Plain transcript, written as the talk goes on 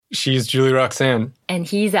She's Julie Roxanne. And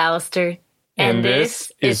he's Alistair. And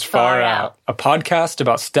this is Far Out, a podcast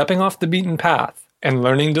about stepping off the beaten path and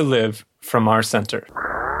learning to live from our center.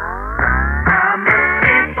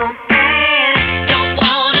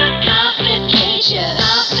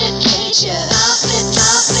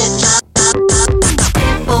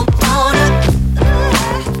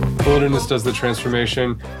 Wilderness does the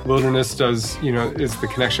transformation. Wilderness does, is the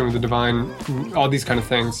connection with the divine, all these kind of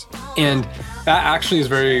things. And that actually is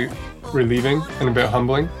very relieving and a bit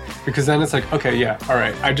humbling, because then it's like, okay, yeah, all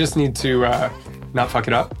right, I just need to not fuck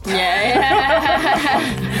it up.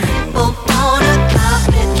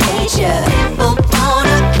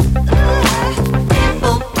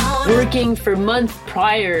 Working for months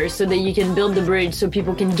prior so that you can build the bridge so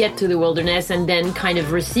people can get to the wilderness and then kind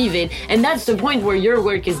of receive it. And that's the point where your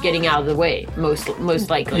work is getting out of the way, most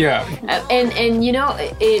likely. Yeah. And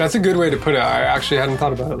that's a good way to put it. I actually hadn't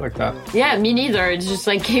thought about it like that. Yeah, me neither. It just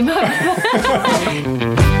came up. I'm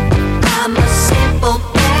a simple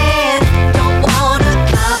man, don't want a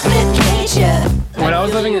complication. When I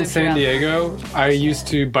was living in San Diego, I used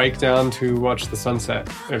to bike down to watch the sunset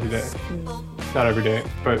every day. Not every day,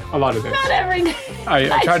 but a lot of days. Not every day.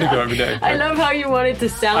 I tried to go every day. I love how you want it to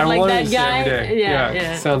sound like that guy. Every day.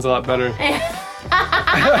 Yeah. Sounds a lot better.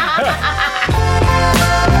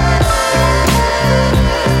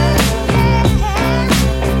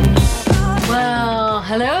 Well,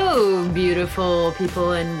 hello, beautiful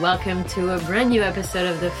people, and welcome to a brand new episode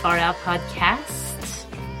of the Far Out podcast.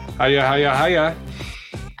 Hiya.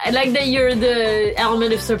 I like that you're the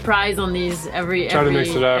element of surprise on these every to mix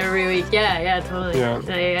it up. Every week. Yeah, totally. Yeah.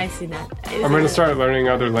 I see that. I'm going to start learning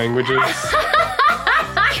other languages.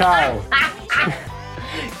 Ciao.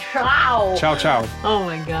 Ciao. Oh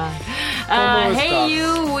my God. Hey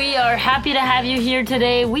you, we are happy to have you here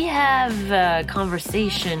today. We have a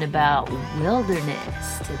conversation about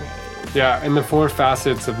wilderness today. Yeah, and the four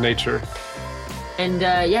facets of nature. And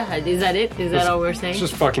is that it? Is that all we're saying?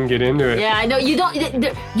 Just fucking get into it. Yeah, I know.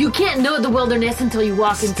 You can't know the wilderness until you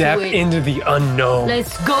walk into it. Step into the unknown.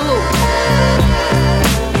 Let's go.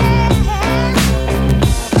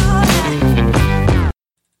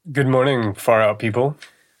 Good morning, Far Out people.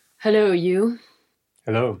 Hello, you.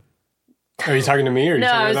 Hello. Are you talking to me or are you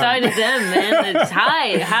No, I was talking talking to them, man. It's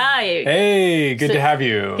hi. Hey, good to have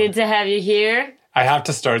you. Good to have you here. I have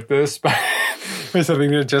to start this by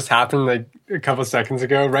something that just happened like a couple seconds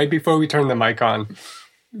ago, right before we turned the mic on.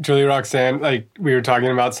 Julie Roxanne, we were talking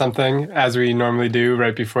about something, as we normally do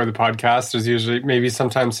right before the podcast. There's usually maybe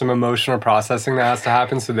sometimes some emotional processing that has to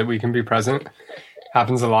happen so that we can be present.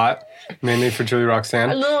 Happens a lot, mainly for Julie Roxanne.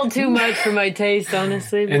 A little too much for my taste,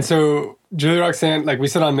 honestly. And so Julie Roxanne, we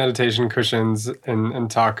sit on meditation cushions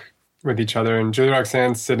and talk with each other. And Julie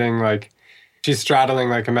Roxanne's sitting she's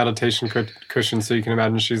straddling a meditation cushion, so you can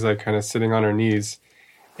imagine she's kind of sitting on her knees.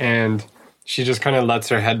 And she just kind of lets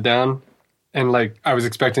her head down. And I was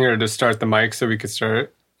expecting her to start the mic so we could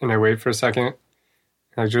start. And I wait for a second.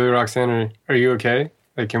 Julie Roxanne, are you okay?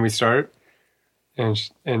 Can we start? And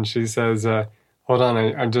she says, hold on,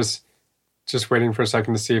 I'm just waiting for a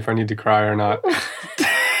second to see if I need to cry or not.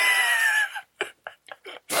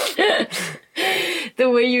 The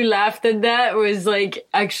way you laughed at that was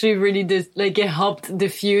actually really it helped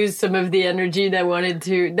diffuse some of the energy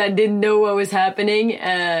that didn't know what was happening,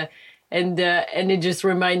 and it just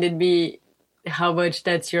reminded me how much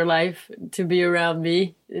that's your life to be around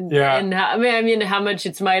me. Yeah, and how much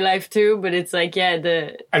it's my life too. But it's I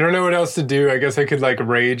don't know what else to do. I guess I could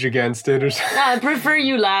rage against it or something. I prefer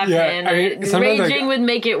you laugh, man. Raging would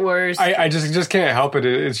make it worse. I just can't help it.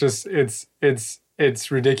 It's just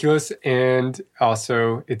it's ridiculous, and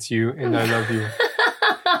also it's you, and I love you.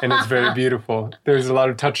 And it's very beautiful. There's a lot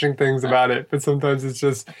of touching things about it, but sometimes it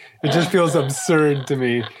just feels absurd to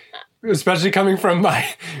me, especially coming from my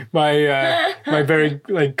very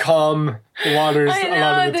calm waters. I know, a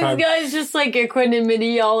lot of the time. This guy's just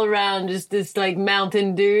equanimity all around, just this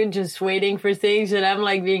mountain dude just waiting for things, and I'm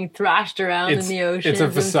being thrashed around in the ocean. It's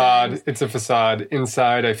a facade. Sometimes. It's a facade.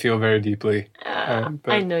 Inside, I feel very deeply.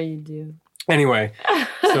 I know you do. Anyway,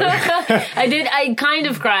 so I kind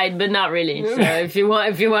of cried, but not really. So if you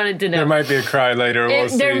wanted to know, there might be a cry later. We'll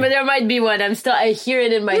see. There might be one. I hear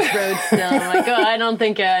it in my throat still. I'm I don't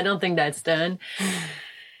think that's done.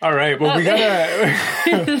 All right. Well, we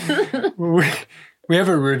gotta. We have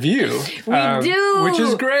a review. We do, which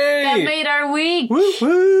is great. That made our week.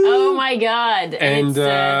 Woo-hoo. Oh my God! And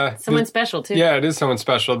it's someone special too. Yeah, it is someone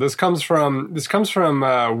special. This comes from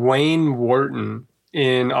Wayne Wharton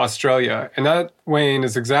in Australia, and that Wayne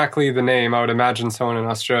is exactly the name I would imagine someone in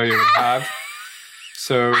Australia would have.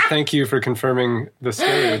 So thank you for confirming the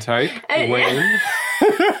stereotype, Wayne.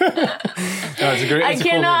 It's a great. I it's a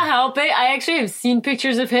cool cannot name. help it. I actually have seen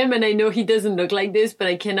pictures of him, and I know he doesn't look like this, but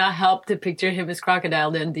I cannot help to picture him as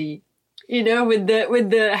Crocodile Dundee. You know, with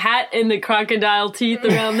the hat and the crocodile teeth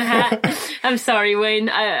around the hat. I'm sorry, Wayne.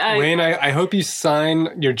 Wayne, I hope you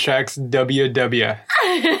sign your checks WW.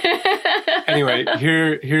 Anyway,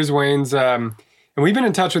 here's Wayne's. And we've been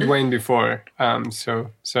in touch with Wayne before,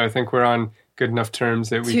 so I think we're on good enough terms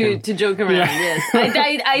that we can to joke around. Yes,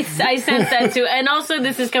 I sense that too. And also,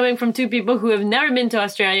 this is coming from two people who have never been to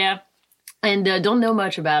Australia and don't know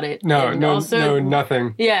much about it. No,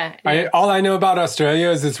 nothing. Yeah, All I know about Australia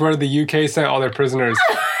is it's where the UK sent all their prisoners.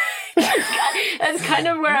 that's kind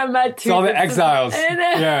of where I'm at too. It's all the exiles.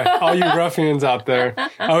 Yeah, all you ruffians out there.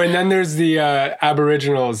 Oh, and then there's the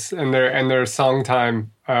Aboriginals and their song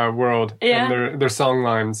time world. Yeah. And their song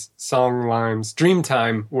lines.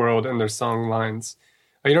 Dreamtime world and their song lines.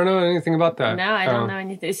 Oh, you don't know anything about that? No, I don't know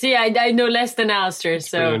anything. See, I know less than Alistair, Pretty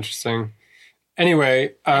so interesting.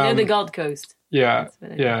 Anyway. I know the Gold Coast. Yeah,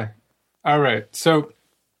 what I know. yeah. All right. So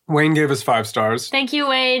Wayne gave us 5 stars. Thank you,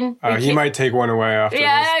 Wayne. He might take one away after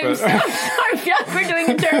Yeah, I'm this. so sorry. We're doing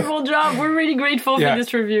a terrible job. We're really grateful for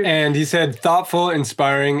this review. And he said, thoughtful,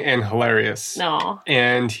 inspiring, and hilarious. No.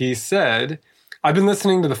 And he said, I've been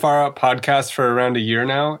listening to the Far Out podcast for around a year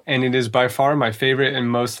now, and it is by far my favorite and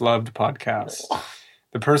most loved podcast.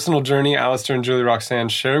 The personal journey Alistair and Julie Roxanne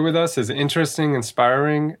share with us is interesting,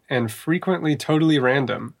 inspiring, and frequently totally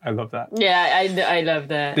random. I love that. Yeah, I love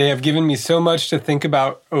that. They have given me so much to think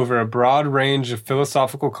about over a broad range of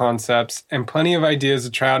philosophical concepts and plenty of ideas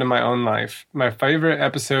to try out in my own life. My favorite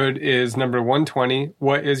episode is number 120,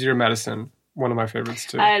 What is Your Medicine? One of my favorites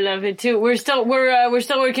too. I love it too. We're still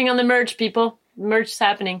working on the merch, people. Merch is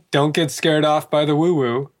happening. Don't get scared off by the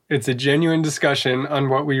woo-woo. It's a genuine discussion on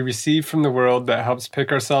what we receive from the world that helps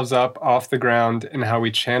pick ourselves up off the ground and how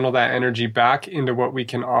we channel that energy back into what we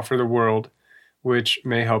can offer the world, which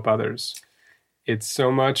may help others. It's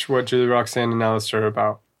so much what Julie Roxanne and Alistair are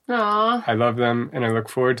about. Aww. I love them, and I look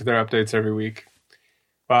forward to their updates every week.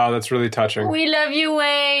 Wow, that's really touching. We love you,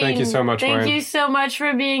 Wayne. Thank you so much, Wayne. Thank you so much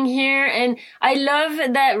for being here. And I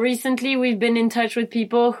love that recently we've been in touch with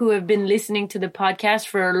people who have been listening to the podcast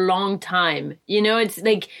for a long time. You know, it's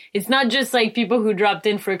like, it's not just like people who dropped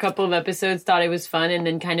in for a couple of episodes, thought it was fun, and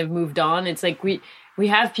then kind of moved on. It's like we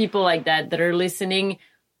have people like that are listening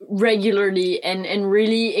regularly and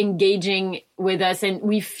really engaging with us, and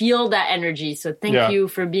we feel that energy. So thank you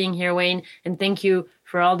for being here, Wayne, and thank you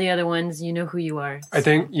for all the other ones. You know who you are. I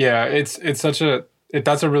think, it's such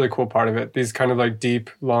that's a really cool part of it. These kind of like deep,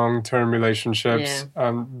 long-term relationships,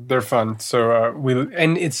 they're fun. So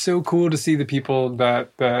and it's so cool to see the people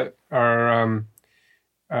that are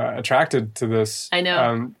attracted to this. I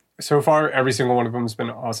know. So far, every single one of them has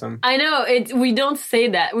been awesome. I know. We don't say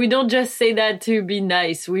that. We don't just say that to be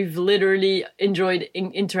nice. We've literally enjoyed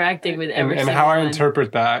interacting with every and single how I one.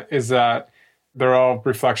 interpret that is that they're all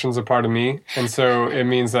reflections of part of me, and so it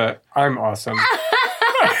means that I'm awesome.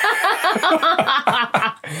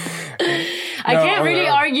 I can't really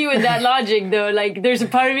argue with that logic, though. Like, there's a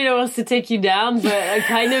part of me that wants to take you down, but That's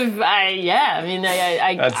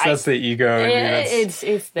the ego.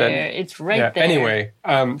 It's there. It's right there. Anyway,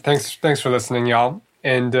 thanks for listening, y'all,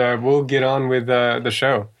 and we'll get on with the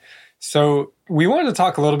show. So we wanted to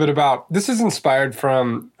talk a little bit about, this is inspired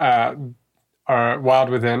from our Wild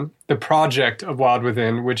Within, the project of Wild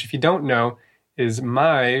Within, which, if you don't know, is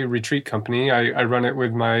my retreat company. I run it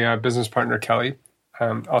with my business partner, Kelly,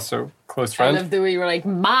 also close friend. I love the way you were like,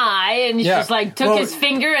 and he just like took his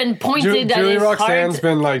finger and pointed at Julie his Roxanne's heart.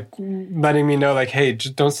 been like letting me know, like, hey,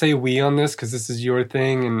 just don't say we on this because this is your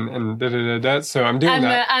thing, and da da da da. So I'm doing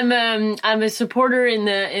that. I'm a supporter in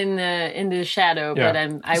the shadow, but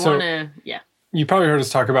I want to. You probably heard us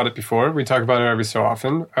talk about it before. We talk about it every so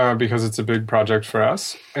often because it's a big project for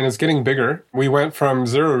us, and it's getting bigger. We went from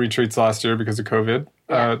 0 retreats last year because of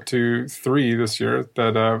COVID to 3 this year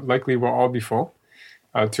that likely will all be full.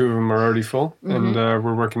 2 of them are already full, and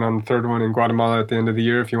we're working on the 3rd one in Guatemala at the end of the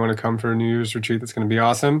year. If you want to come for a New Year's retreat, that's going to be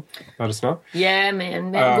awesome. Let us know. Yeah,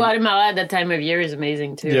 man. Guatemala at that time of year is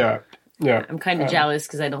amazing, too. Yeah. I'm kind of jealous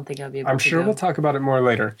because I don't think I'll be able to I'm sure we'll talk about it more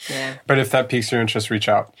later. Yeah. But if that piques your interest, reach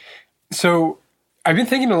out. So I've been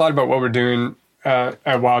thinking a lot about what we're doing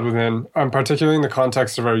at Wild Within, particularly in the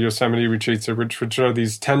context of our Yosemite retreats, which are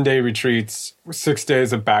these 10-day retreats, 6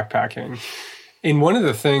 days of backpacking. And one of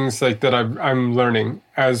the things like that I'm learning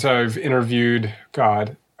as I've interviewed,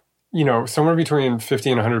 somewhere between 50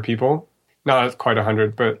 and 100 people, not quite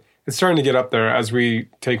 100, but it's starting to get up there as we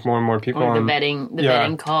take more and more people on. The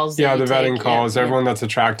vetting calls. Yeah, the vetting calls, everyone that's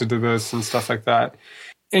attracted to this and stuff like that.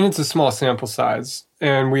 And it's a small sample size,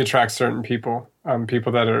 and we attract certain people.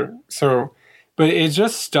 people that are so. But it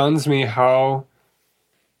just stuns me how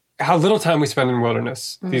little time we spend in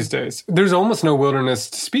wilderness these days. There's almost no wilderness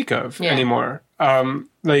to speak of anymore. And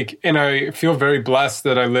I feel very blessed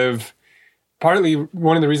that I live. Partly,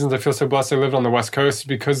 one of the reasons I feel so blessed I lived on the West Coast is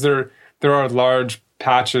because there are large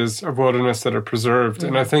patches of wilderness that are preserved,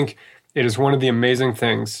 and I think it is one of the amazing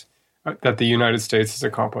things that the United States has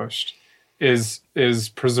accomplished is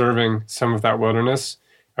preserving some of that wilderness.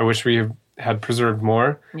 I wish we had preserved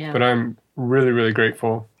more, but I'm really, really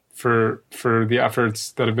grateful for the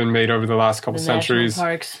efforts that have been made over the last couple centuries.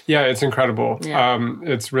 National parks. Yeah, it's incredible. Yeah.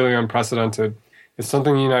 It's really unprecedented. It's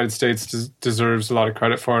something the United States deserves a lot of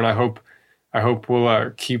credit for, and I hope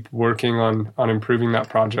we'll keep working on improving that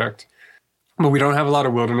project. But we don't have a lot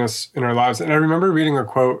of wilderness in our lives. And I remember reading a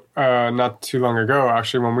quote not too long ago,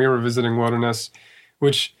 actually, when we were visiting wilderness,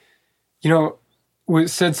 which,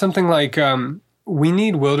 said something like, we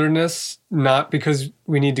need wilderness not because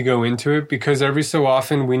we need to go into it, because every so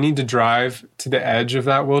often we need to drive to the edge of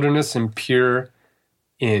that wilderness and peer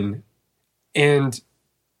in. And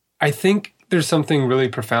I think there's something really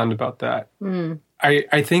profound about that.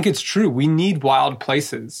 I think it's true. We need wild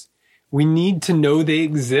places. We need to know they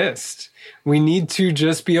exist. We need to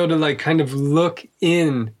just be able to kind of look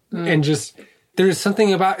in and just, there's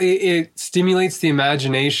something about it. It stimulates the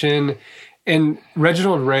imagination. And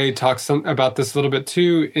Reginald Ray talks about this a little bit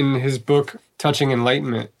too in his book, Touching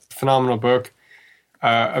Enlightenment, phenomenal book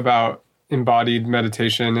about embodied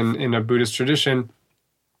meditation in a Buddhist tradition.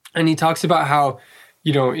 And he talks about how,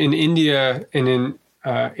 in India and in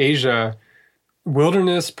Asia,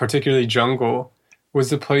 wilderness, particularly jungle, was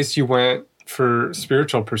the place you went for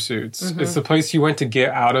spiritual pursuits. It's the place you went to get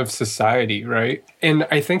out of society, right? And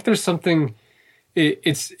I think there's something,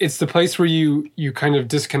 it's the place where you kind of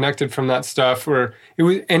disconnected from that stuff, where it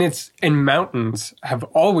was, and mountains have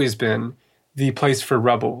always been the place for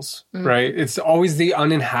rebels, right? It's always the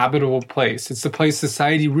uninhabitable place. It's the place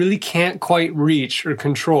society really can't quite reach or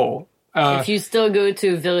control. If you still go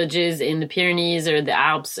to villages in the Pyrenees or the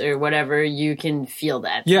Alps or whatever, you can feel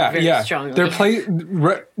that very strongly.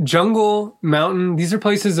 They're jungle, mountain, these are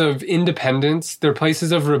places of independence. They're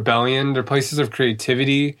places of rebellion. They're places of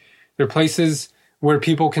creativity. They're places where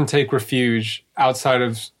people can take refuge outside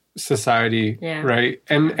of society, right?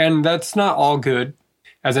 And that's not all good,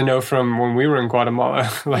 as I know from when we were in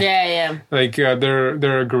Guatemala.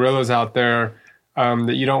 There are guerrillas out there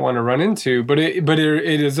that you don't want to run into, but it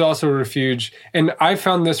is also a refuge. And I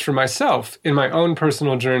found this for myself in my own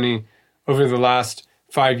personal journey over the last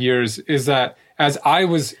 5 years, is that as I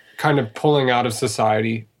was kind of pulling out of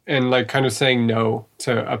society and kind of saying no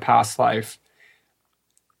to a past life,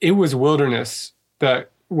 it was wilderness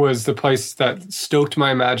that was the place that stoked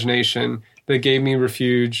my imagination, that gave me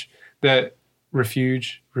refuge,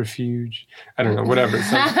 refuge, I don't know, whatever.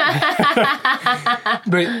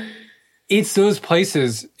 But it's those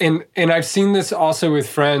places, and I've seen this also with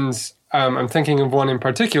friends. I'm thinking of one in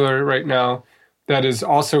particular right now that is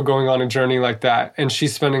also going on a journey like that, and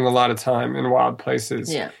she's spending a lot of time in wild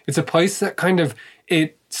places. Yeah. It's a place that kind of,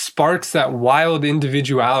 it sparks that wild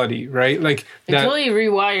individuality, right? It totally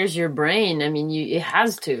rewires your brain. I mean, it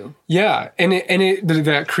has to. Yeah, and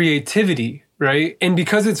that creativity, right? And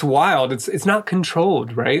because it's wild, it's not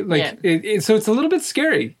controlled, right? So it's a little bit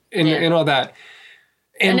scary and all that.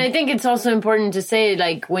 And I think it's also important to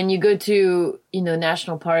say, when you go to,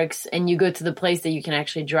 national parks and you go to the place that you can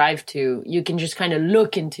actually drive to, you can just kind of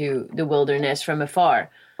look into the wilderness from afar.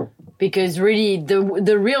 Because really,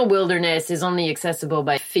 the real wilderness is only accessible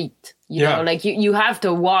by feet. You know, you have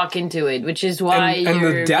to walk into it, which is why and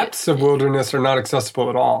the depths of wilderness are not accessible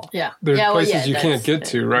at all. Yeah. There's places you can't get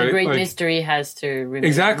to, right? The great mystery has to remain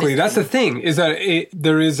exactly. That's the thing, is that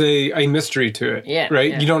there is a mystery to it,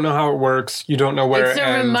 right? Yeah. You don't know how it works. You don't know where it ends.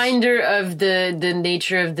 It's a reminder of the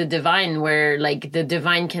nature of the divine, where, the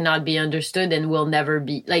divine cannot be understood and will never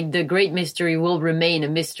be, the great mystery will remain a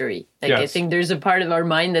mystery. I think there's a part of our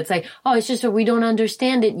mind that's it's just that we don't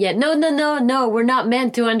understand it yet. No, we're not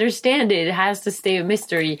meant to understand it. It has to stay a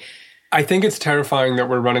mystery. I think it's terrifying that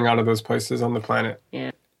we're running out of those places on the planet. Yeah.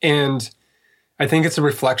 And I think it's a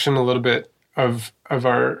reflection a little bit of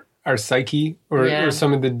our psyche or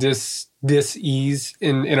some of the dis-ease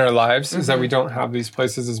in our lives, is that we don't have these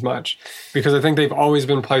places as much. Because I think they've always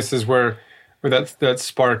been places where that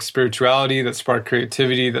spark spirituality, that spark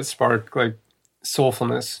creativity, that spark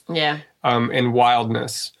soulfulness and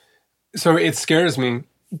wildness. So it scares me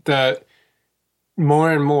that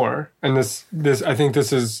more and more, and this I think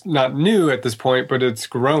this is not new at this point, but it's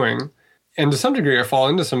growing, and to some degree I fall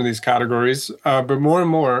into some of these categories, but more and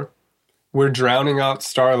more we're drowning out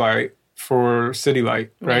starlight for city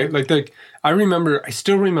light, right? Like I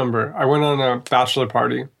still remember, I went on a bachelor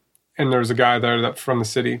party and there was a guy there that from the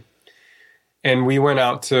city. And we went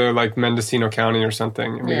out to like Mendocino County or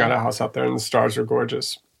something, and we got a house out there, and the stars are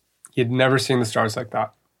gorgeous. You'd never seen the stars like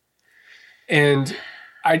that. And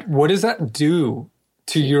what does that do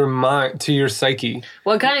to your mind, to your psyche?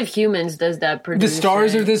 What kind of humans does that produce? The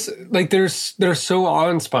stars right? are this, like they're so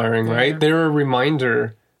awe-inspiring, right? They're a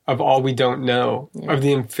reminder of all we don't know, of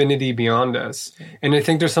the infinity beyond us. And I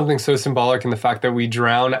think there's something so symbolic in the fact that we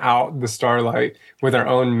drown out the starlight with our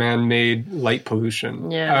own man-made light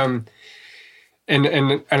pollution. Yeah.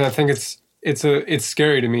 And I think it's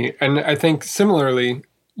scary to me. And I think similarly,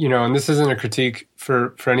 you know, and this isn't a critique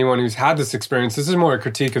for anyone who's had this experience. This is more a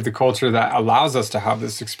critique of the culture that allows us to have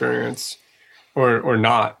this experience or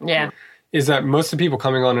not. Yeah. Is that most of the people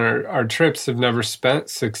coming on our trips have never spent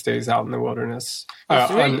 6 days out in the wilderness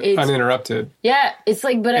uninterrupted. Yeah. It's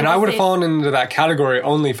like, but and I would have fallen into that category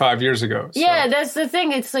only 5 years ago. So. Yeah, that's the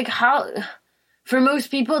thing. It's like for most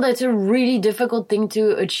people, that's a really difficult thing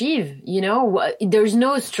to achieve. You know, there's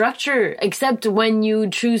no structure except when you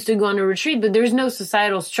choose to go on a retreat, but there's no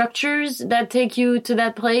societal structures that take you to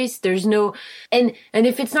that place. There's no, and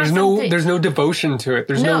if it's not there's no devotion to it.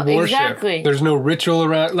 There's no worship. Exactly. There's no ritual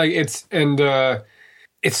around, like it's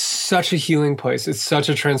such a healing place. It's such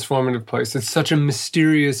a transformative place. It's such a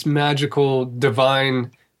mysterious, magical,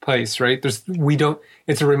 divine place, right?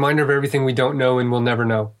 It's a reminder of everything we don't know and we'll never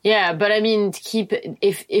know. Yeah, but I mean,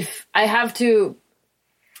 if I have to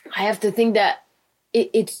think that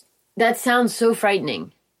that sounds so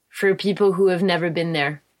frightening for people who have never been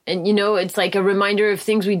there. And, you know, it's like a reminder of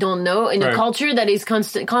things we don't know in a culture that is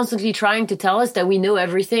constantly trying to tell us that we know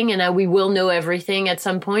everything and that we will know everything at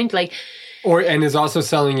some point. Like, and is also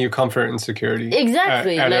selling you comfort and security.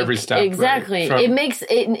 Exactly. At every step. Exactly. Right?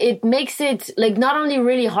 It makes it like not only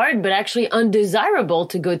really hard, but actually undesirable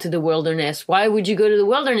to go to the wilderness. Why would you go to the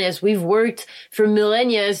wilderness? We've worked for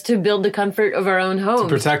millennia to build the comfort of our own homes. To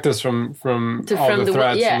protect us from all the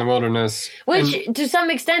threats in the wilderness. Which, to some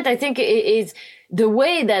extent, I think is the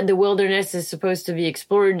way that the wilderness is supposed to be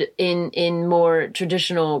explored in more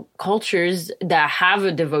traditional cultures that have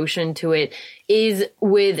a devotion to it is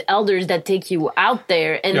with elders that take you out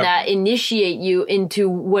there and that initiate you into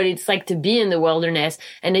what it's like to be in the wilderness.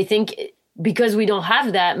 And I think because we don't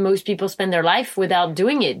have that, most people spend their life without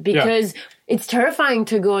doing it because it's terrifying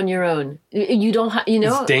to go on your own. You don't you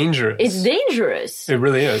know. It's dangerous. It's dangerous. It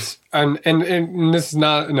really is. And this is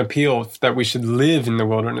not an appeal that we should live in the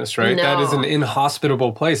wilderness, right? No. That is an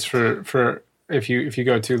inhospitable place for if you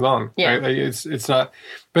go too long. Yeah. Right? Like it's not,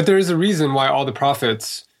 but there is a reason why all the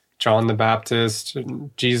prophets, John the Baptist,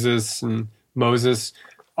 and Jesus and Moses,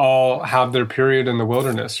 all have their period in the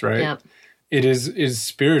wilderness, right? Yeah. It is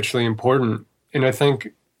spiritually important. And I think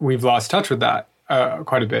we've lost touch with that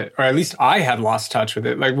quite a bit, or at least I had lost touch with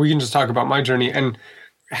it. Like, we can just talk about my journey, and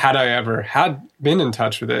had I ever been in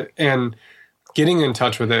touch with it, and getting in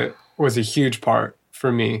touch with it was a huge part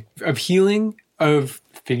for me of healing, of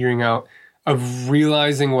figuring out, of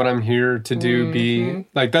realizing what I'm here to do, be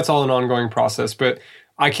like, that's all an ongoing process, but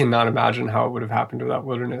I cannot imagine how it would have happened without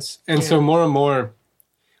wilderness. And so more and more,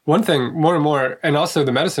 and also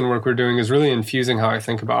the medicine work we're doing is really infusing how I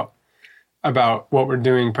think about what we're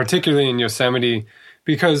doing, particularly in Yosemite,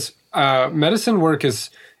 because medicine work is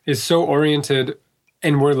so oriented,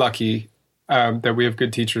 and we're lucky that we have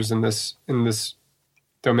good teachers in this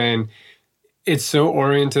domain. It's so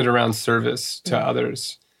oriented around service to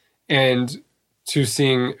others and to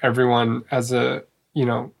seeing everyone as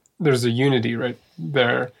there's a unity right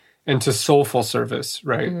there, and to soulful service,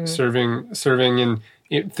 right? Serving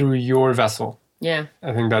through your vessel. Yeah.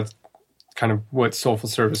 I think that's kind of what soulful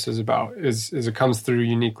service is about, is it comes through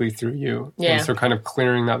uniquely through you. Yeah. And so kind of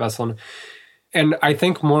clearing that vessel. And I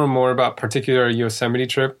think more and more about particular Yosemite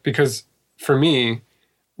trip, because for me,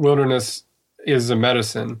 wilderness is a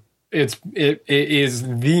medicine. It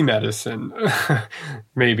is the medicine,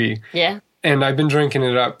 maybe. Yeah. And I've been drinking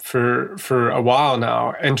it up for a while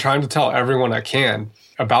now, and trying to tell everyone I can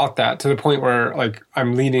about that, to the point where, like,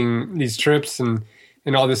 I'm leading these trips and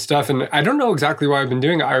all this stuff. And I don't know exactly why I've been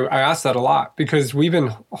doing it. I ask that a lot, because we've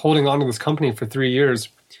been holding on to this company for 3 years.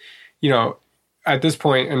 You know, at this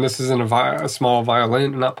point, and this isn't a small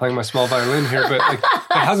violin, I'm not playing my small violin here, but like,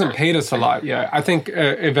 it hasn't paid us a lot yet. I think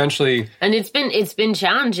eventually. And it's been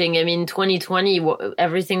challenging. I mean, 2020,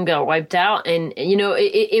 everything got wiped out, and you know,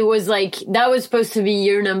 it was like, that was supposed to be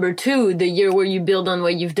year number 2, the year where you build on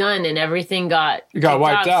what you've done, and everything got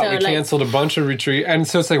wiped out. So, we canceled a bunch of retreat, and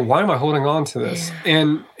so it's like, why am I holding on to this?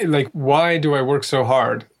 And like, why do I work so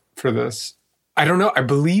hard for this? I don't know. I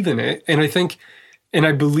believe in it, and I think And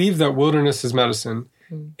I believe that wilderness is medicine.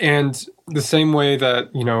 And the same way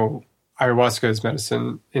that, ayahuasca is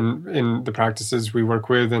medicine in the practices we work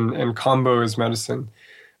with, and Kambo is medicine,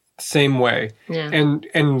 same way. Yeah.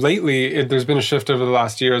 And lately, there's been a shift over the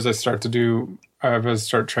last year as I start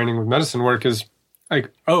training with medicine work, is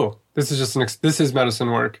like, oh, this is just this is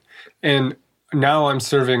medicine work. And now I'm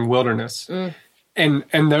serving wilderness. And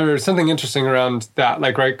there's something interesting around that,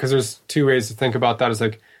 like, right? Because there's two ways to think about that. Is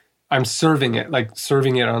like, I'm serving it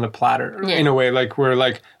on a platter in a way, like where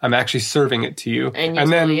like I'm actually serving it to you. And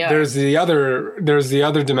then totally there's the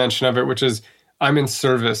other dimension of it, which is I'm in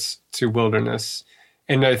service to wilderness.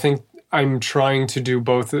 And I think I'm trying to do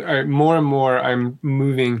both. More and more, I'm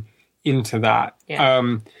moving into that. Yeah.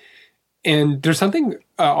 And there's something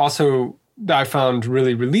also that I found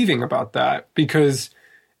really relieving about that, because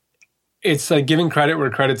it's like giving credit where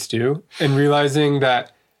credit's due and realizing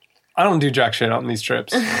that I don't do jack shit on these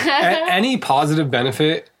trips. Any positive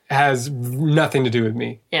benefit has nothing to do with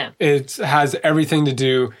me. Yeah. It has everything to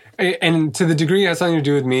do, and to the degree it has something to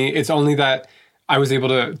do with me, it's only that I was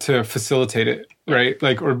able to facilitate it, right?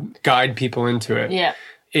 Like, or guide people into it. Yeah.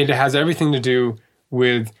 It has everything to do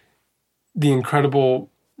with the incredible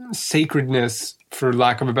sacredness, for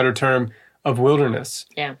lack of a better term, of wilderness.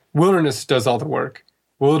 Yeah. Wilderness does all the work.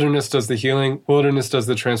 Wilderness does the healing. Wilderness does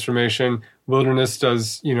the transformation. Wilderness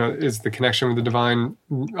does, is the connection with the divine,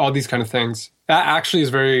 all these kind of things. That actually is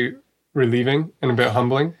very relieving and a bit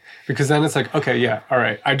humbling, because then it's like, okay, yeah, all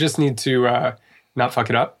right, I just need to not fuck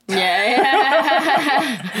it up. Yeah.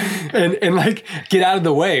 and like get out of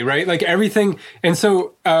the way, right? Like everything. And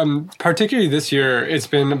so particularly this year, it's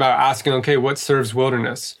been about asking, okay, what serves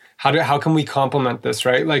wilderness? How can we complement this,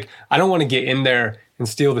 right? Like, I don't want to get in there and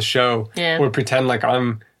steal the show or pretend like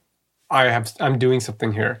I'm doing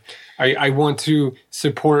something here. I want to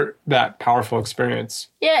support that powerful experience.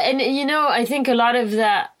 Yeah, and I think a lot of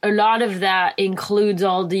that includes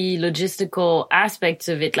all the logistical aspects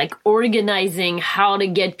of it, like organizing how to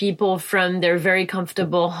get people from their very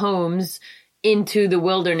comfortable homes into the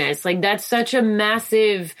wilderness. Like, that's such a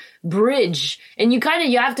massive bridge, and you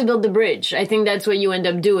have to build the bridge. I think that's what you end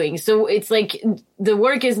up doing. So it's like the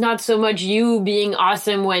work is not so much you being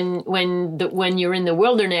awesome when you're in the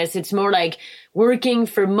wilderness. It's more like working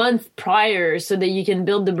for months prior so that you can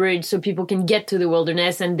build the bridge so people can get to the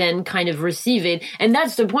wilderness and then kind of receive it. And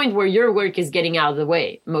that's the point where your work is getting out of the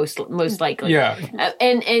way, most likely. Yeah.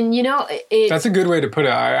 That's a good way to put it.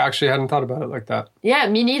 I actually hadn't thought about it like that. Yeah,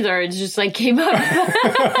 me neither. It's just like came up.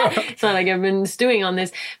 It's not like I've been stewing on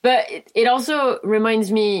this. But it also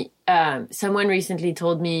reminds me, someone recently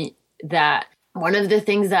told me that one of the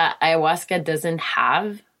things that ayahuasca doesn't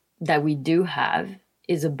have, that we do have,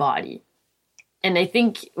 is a body. And I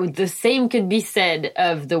think the same could be said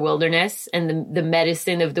of the wilderness and the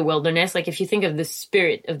medicine of the wilderness. Like, if you think of the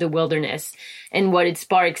spirit of the wilderness and what it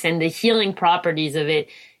sparks and the healing properties of it,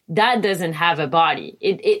 that doesn't have a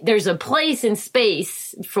body. There's a place in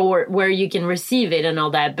space for where you can receive it and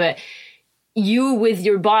all that, but you with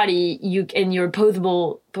your body, and your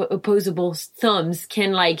opposable thumbs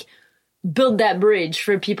can like build that bridge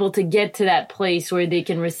for people to get to that place where they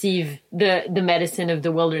can receive the medicine of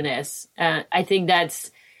the wilderness. I think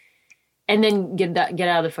that's, and then get out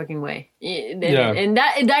of the fucking way. And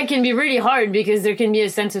that can be really hard, because there can be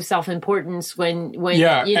a sense of self-importance when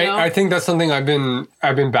I think that's something I've been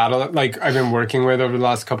battling, like I've been working with over the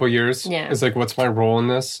last couple of years. Yeah. It's like, what's my role in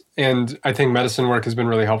this? And I think medicine work has been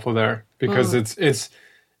really helpful there, because it's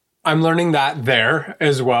I'm learning that there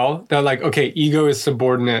as well, that like, okay, ego is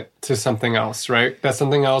subordinate to something else, right? That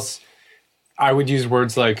something else, I would use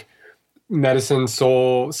words like medicine,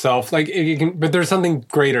 soul, self, like it can, but there's something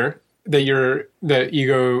greater that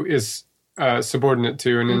ego is subordinate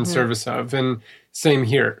to and in service of. And same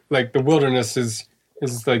here, like the wilderness is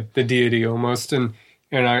like the deity almost. And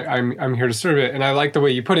I'm here to serve it. And I like the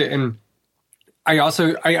way you put it. And I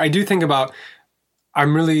also, I do think about,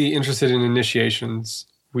 I'm really interested in initiations.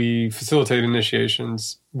 We facilitate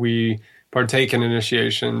initiations. We partake in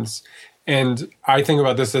initiations. And I think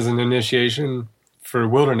about this as an initiation for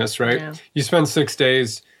wilderness, right? Yeah. You spend 6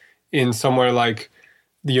 days in somewhere like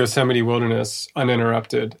the Yosemite wilderness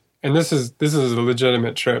uninterrupted. And this is a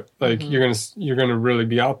legitimate trip. Like you're gonna really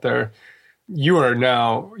be out there. You are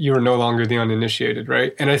no longer the uninitiated,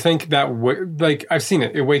 right? And I think that like I've seen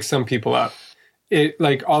it. It wakes some people up. It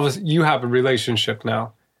like all of you have a relationship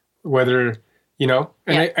now, whether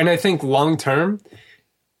and I think long term,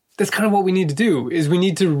 that's kind of what we need to do. Is we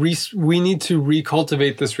need to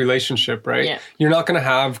recultivate this relationship, right? Yeah. You're not going to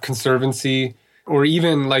have conservancy or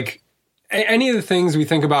even like any of the things we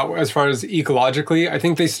think about as far as ecologically. I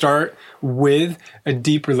think they start with a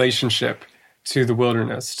deep relationship to the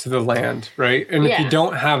wilderness, to the land, right? And if Yeah. you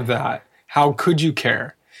don't have that, how could you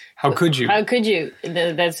care? How could you? How could you?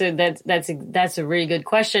 That's a really good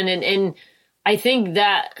question, and I think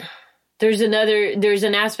that there's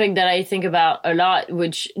an aspect that I think about a lot,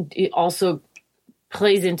 which also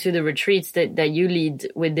plays into the retreats that you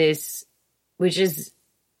lead with this, which is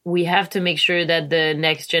we have to make sure that the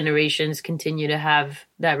next generations continue to have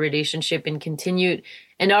that relationship and continue.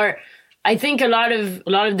 And I think a lot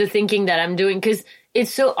of the thinking that I'm doing, because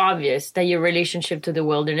it's so obvious that your relationship to the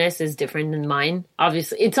wilderness is different than mine.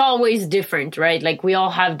 Obviously, it's always different, right? Like we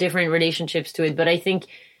all have different relationships to it. But I think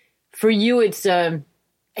for you, it's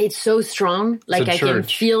so strong. Like I can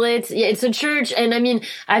feel it. Yeah, it's a church. And I mean,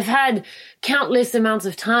 I've had countless amounts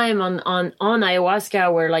of time on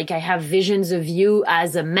ayahuasca where like I have visions of you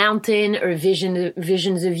as a mountain or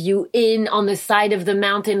visions of you on the side of the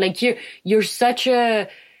mountain. Like you're such a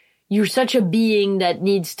being that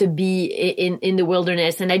needs to be in the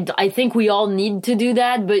wilderness. And I think we all need to do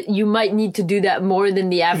that, but you might need to do that more than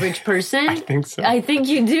the average person. I think so. I think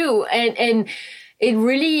you do. And it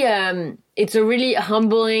really, it's a really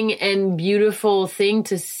humbling and beautiful thing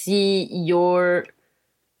to see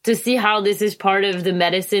how this is part of the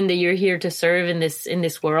medicine that you're here to serve in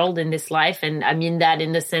this world, in this life. And I mean that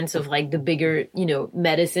in the sense of like the bigger,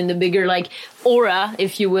 medicine, the bigger like aura,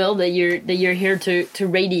 if you will, that you're here to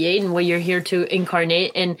radiate and what you're here to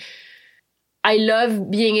incarnate. And I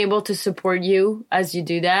love being able to support you as you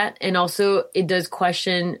do that. And also it does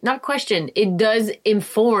it does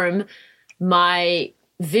inform my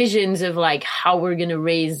visions of like how we're going to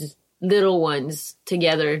raise little ones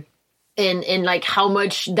together. And like how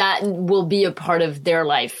much that will be a part of their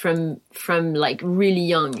life from like really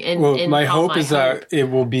young. And my hope is that it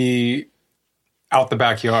will be out the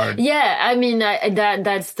backyard. Yeah, I mean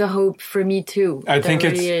that's the hope for me too. I think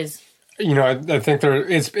really is. I think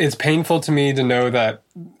it's painful to me to know that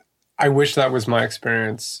I wish that was my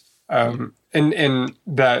experience, and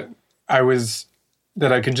that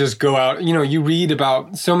I could just go out. You read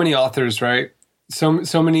about so many authors, right?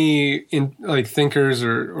 So many thinkers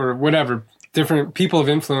or whatever, different people of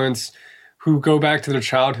influence who go back to their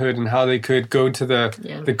childhood and how they could go to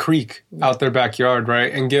the creek out their backyard,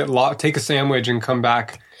 right? And take a sandwich and come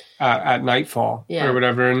back at nightfall or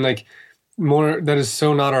whatever. And like that is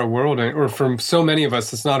so not our world, or from so many of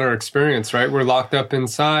us, it's not our experience, right? We're locked up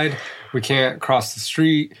inside. We can't cross the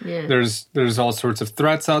street. Yeah. There's all sorts of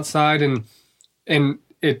threats outside and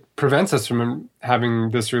it prevents us from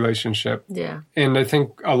having this relationship. Yeah. And I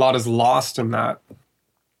think a lot is lost in that.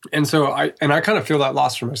 And so I kind of feel that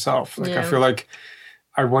lost for myself. Like I feel like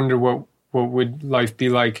I wonder what would life be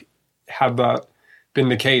like had that been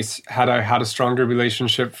the case, had I had a stronger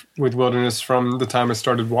relationship with wilderness from the time I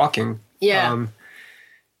started walking. Yeah.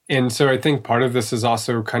 And so I think part of this is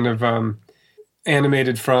also kind of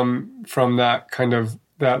animated from that kind of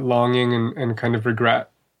that longing and kind of regret.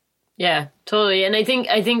 Yeah, totally. And I think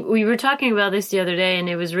we were talking about this the other day and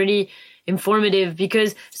it was really informative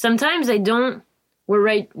because sometimes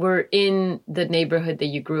we're in the neighborhood that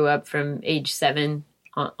you grew up from age 7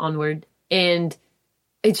 onward. And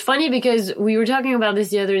it's funny because we were talking about this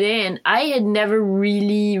the other day and I had never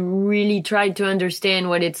really, really tried to understand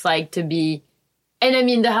what it's like to be. And I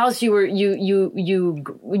mean, the house you were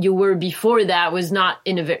before that was not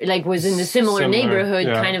was in a similar neighborhood,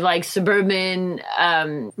 kind of like suburban.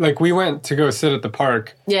 Like we went to go sit at the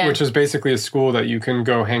park, which is basically a school that you can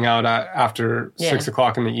go hang out at after 6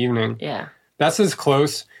 o'clock in the evening. Yeah. That's as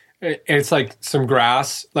close. It's like some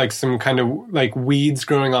grass, like some kind of like weeds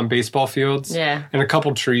growing on baseball fields. Yeah. And a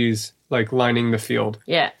couple trees like lining the field.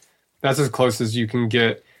 Yeah. That's as close as you can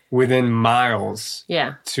get within miles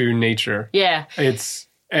to nature. Yeah.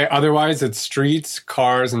 Otherwise it's streets,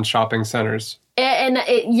 cars, and shopping centers. And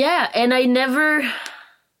I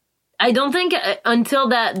don't think until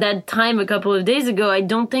that time a couple of days ago, I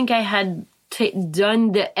don't think I had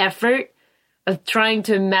done the effort of trying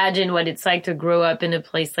to imagine what it's like to grow up in a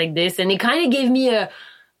place like this. And it kind of gave me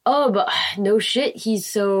but no shit, he's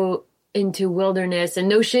so into wilderness, and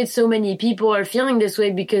no shit, so many people are feeling this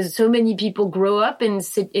way because so many people grow up in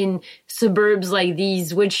suburbs like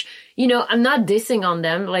these, which, I'm not dissing on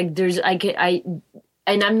them. Like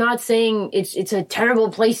and I'm not saying it's a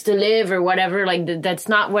terrible place to live or whatever. Like that's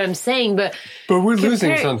not what I'm saying, but we're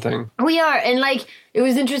losing something. We are. And like, it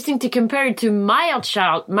was interesting to compare it to my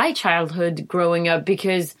childhood growing up,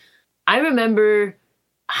 because I remember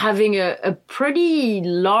having a pretty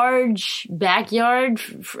large backyard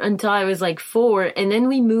until I was like 4. And then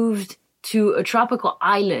we moved to a tropical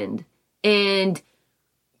island and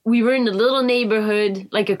we were in a little neighborhood,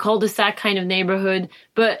 like a cul-de-sac kind of neighborhood,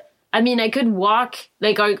 but I mean, I could walk,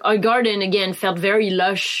 like our garden again felt very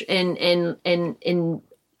lush and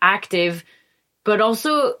active, but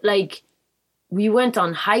also like we went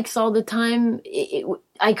on hikes all the time.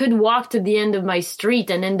 I could walk to the end of my street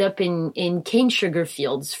and end up in cane sugar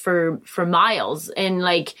fields for miles. And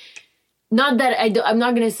like, not that I'm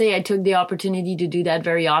not going to say I took the opportunity to do that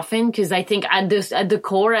very often, because I think at the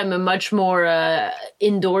core, I'm a much more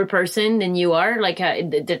indoor person than you are. Like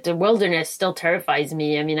the wilderness still terrifies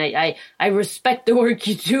me. I mean, I respect the work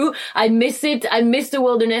you do. I miss it. I miss the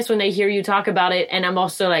wilderness when I hear you talk about it. And I'm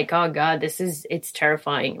also like, oh God, it's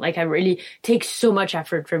terrifying. Like I really takes so much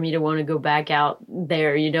effort for me to want to go back out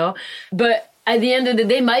there, you know? But at the end of the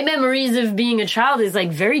day, my memories of being a child is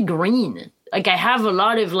like very green. Like I have a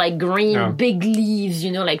lot of like green, big leaves,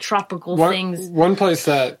 you know, like tropical things. One place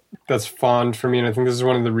that's fond for me, and I think this is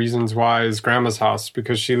one of the reasons why, is Grandma's house,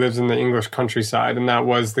 because she lives in the English countryside, and that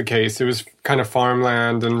was the case. It was kind of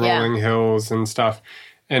farmland and rolling hills and stuff.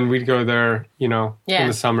 And we'd go there, you know, in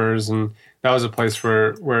the summers, and that was a place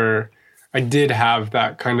where I did have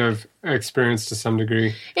that kind of experience to some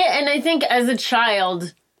degree. Yeah, and I think as a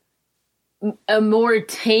child, a more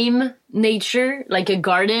tame nature, like a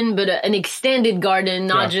garden, but an extended garden,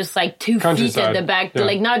 not just like 2 feet at the back,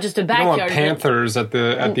 like not just a backyard. You don't want panthers at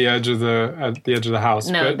the edge of the house.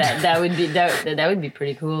 No, that would be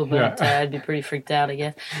pretty cool, but I'd be pretty freaked out, I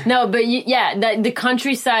guess. No, but the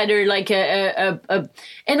countryside, or like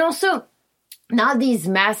and also not these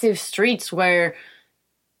massive streets where.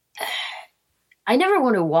 I never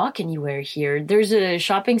want to walk anywhere here. There's a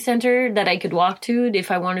shopping center that I could walk to if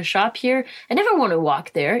I want to shop here. I never want to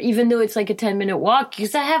walk there, even though it's like a 10-minute walk,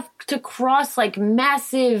 because I have to cross like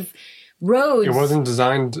massive roads. It wasn't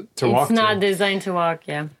designed to walk. It's not designed to walk,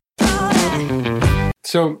 yeah.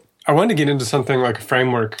 So I wanted to get into something like a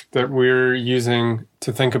framework that we're using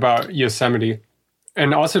to think about Yosemite,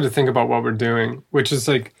 and also to think about what we're doing, which is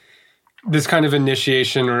like this kind of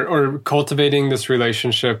initiation or cultivating this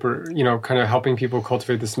relationship, or, you know, kind of helping people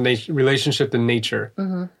cultivate this relationship to nature.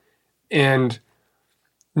 Mm-hmm. And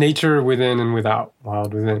nature within and without,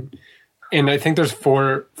 wild within. And I think there's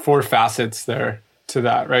four facets there to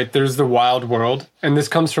that, right? There's the wild world. And this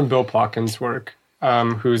comes from Bill Plotkin's work,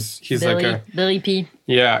 Billy P.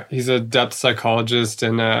 Yeah, he's a depth psychologist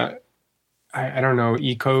and I don't know,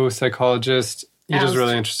 eco-psychologist. He does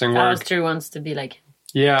really interesting work. Alistair wants to be like him.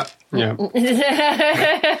 Yeah.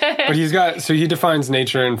 But he defines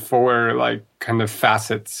nature in 4 like kind of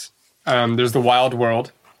facets. There's the wild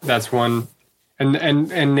world. That's one.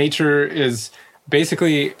 And nature is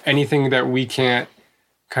basically anything that we can't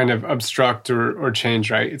kind of obstruct or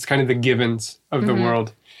change, right? It's kind of the givens of the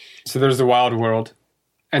world. So there's the wild world.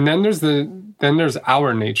 And then there's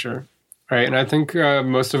our nature, right? And I think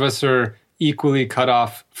most of us are equally cut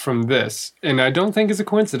off from this. And I don't think it's a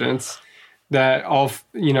coincidence that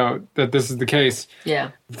that this is the case.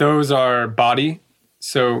 Yeah. Those are body.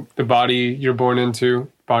 So the body you're born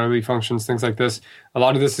into, bodily functions, things like this. A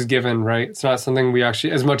lot of this is given, right? It's not something we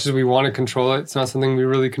actually, as much as we want to control it, it's not something we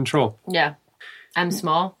really control. Yeah. I'm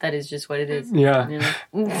small. That is just what it is. Yeah. You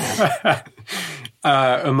know?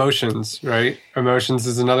 Emotions, right? Emotions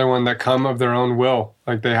is another one that come of their own will.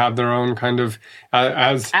 Like they have their own kind of,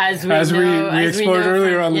 as we explored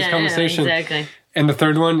earlier on this conversation. Yeah, exactly. And the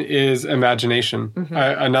third one is imagination,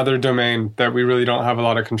 another domain that we really don't have a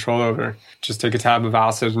lot of control over. Just take a tab of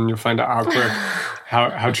acid and you'll find out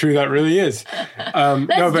how true that really is.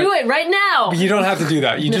 Let's do it right now. You don't have to do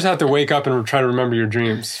that. You just have to wake up and try to remember your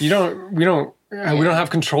dreams. We don't have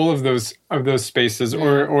control of those spaces.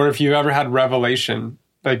 Or if you ever had revelation,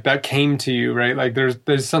 like that came to you, right? Like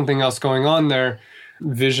there's something else going on there.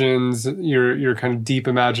 Visions, your kind of deep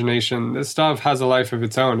imagination. This stuff has a life of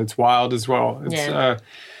its own. It's wild as well.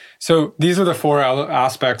 So these are the 4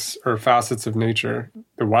 aspects or facets of nature: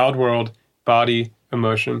 the wild world, body,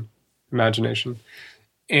 emotion, imagination.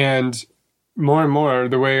 And more,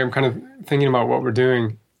 the way I'm kind of thinking about what we're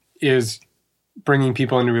doing is bringing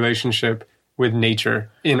people into relationship with nature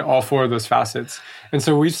in all 4 of those facets. And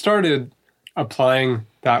so we've started applying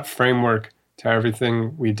that framework to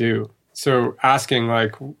everything we do. So asking,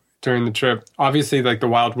 like, during the trip, obviously, like, the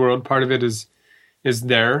wild world part of it is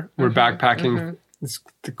there. We're backpacking. It's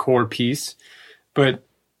the core piece. But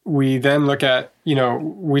we then look at,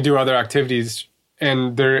 we do other activities,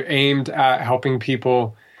 and they're aimed at helping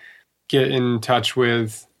people get in touch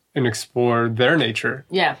with and explore their nature.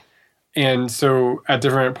 Yeah. And so at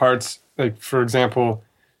different parts, like, for example,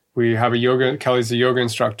 we have Kelly's a yoga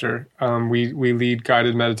instructor. We lead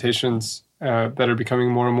guided meditations that are becoming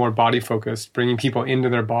more and more body focused, bringing people into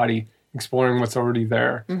their body, exploring what's already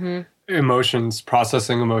there. emotions,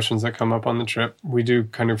 processing emotions that come up on the trip. We do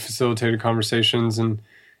kind of facilitated conversations and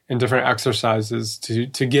different exercises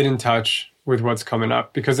to get in touch with what's coming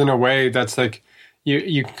up. Because in a way, that's like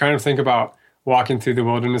you can kind of think about walking through the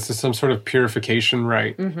wilderness as some sort of purification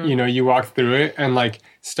rite. You know, you walk through it and like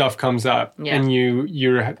stuff comes up, and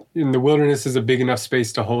you're in the wilderness is a big enough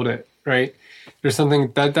space to hold it, right? There's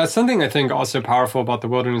something that's something I think also powerful about the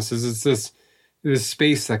wilderness is it's this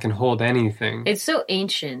space that can hold anything. It's so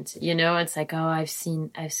ancient, you know. It's like, oh, I've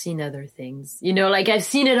seen other things, you know. Like I've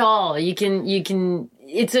seen it all. You can.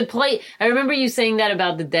 It's a place. I remember you saying that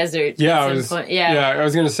about the desert. Yeah, I was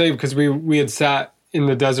going to say because we had sat in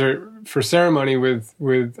the desert for ceremony with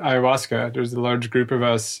ayahuasca. There's a large group of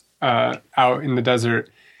us out in the desert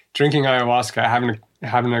drinking ayahuasca,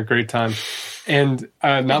 having a great time. And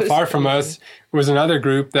not far from us was another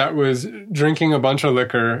group that was drinking a bunch of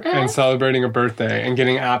liquor and celebrating a birthday and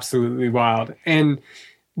getting absolutely wild. And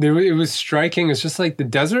it was striking. It's just like the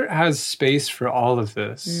desert has space for all of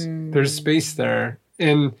this. There's space there.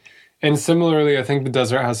 And similarly, I think the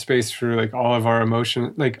desert has space for like all of our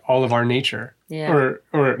emotion, like all of our nature, or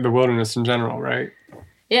the wilderness in general, right?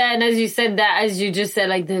 Yeah, and as you just said,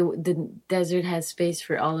 like the desert has space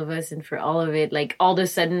for all of us and for all of it. Like all of a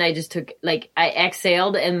sudden, I just took I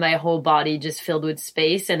exhaled and my whole body just filled with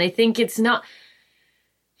space. And I think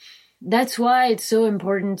that's why it's so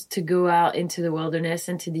important to go out into the wilderness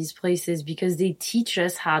and to these places, because they teach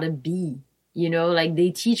us how to be. You know, like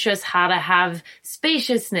they teach us how to have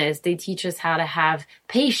spaciousness. They teach us how to have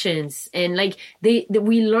patience. And like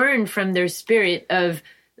we learn from their spirit of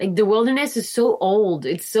like the wilderness is so old.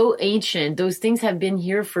 It's so ancient. Those things have been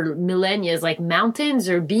here for millennia. Like mountains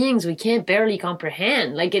or beings we can't barely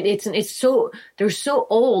comprehend. Like it's so, they're so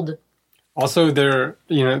old. Also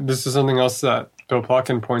this is something else that Bill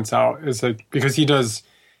Plotkin points out is like, because he does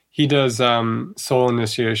soul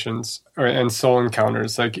initiations and soul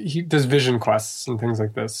encounters. Like he does vision quests and things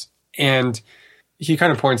like this. And he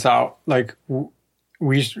kind of points out like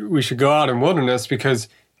we should go out in wilderness because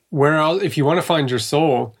where else, if you want to find your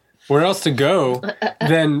soul, where else to go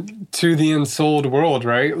than to the ensouled world,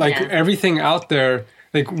 right? Like everything out there,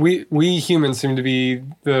 like we humans seem to be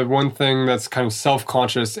the one thing that's kind of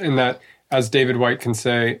self-conscious in that, as David White can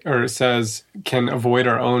say, or says, can avoid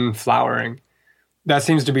our own flowering. That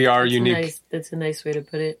seems to be our unique... That's a nice way to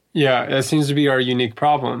put it. Yeah, that seems to be our unique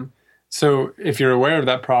problem. So if you're aware of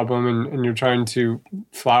that problem and you're trying to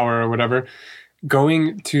flower or whatever,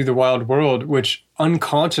 going to the wild world, which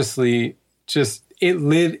unconsciously just...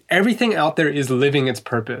 everything out there is living its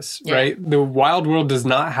purpose, right? The wild world does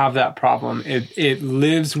not have that problem. It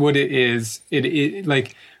lives what it is.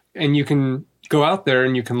 And you can go out there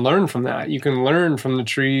and you can learn from that. You can learn from the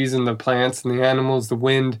trees and the plants and the animals, the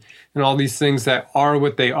wind, and all these things that are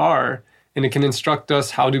what they are. And it can instruct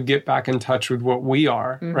us how to get back in touch with what we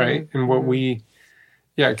are, right? And what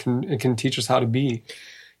it can teach us how to be.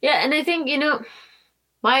 Yeah, and I think,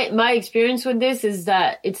 my experience with this is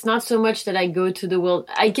that it's not so much that I go to the world.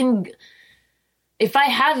 If I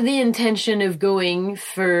have the intention of going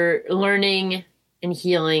for learning and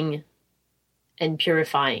healing and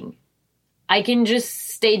purifying, I can just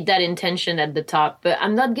state that intention at the top, but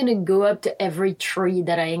I'm not going to go up to every tree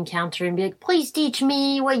that I encounter and be like, please teach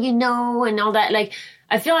me what you know and all that. Like,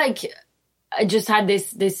 I feel like I just had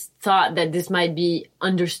this thought that this might be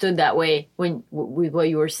understood that way with what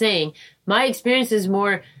you were saying. My experience is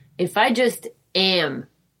more, if I just am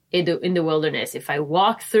in the wilderness, if I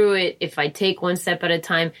walk through it, if I take one step at a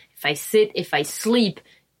time, if I sit, if I sleep,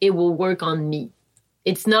 it will work on me.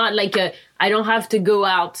 It's not like I don't have to go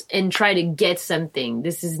out and try to get something.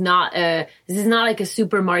 This is not like a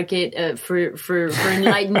supermarket for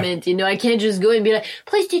enlightenment. I can't just go and be like,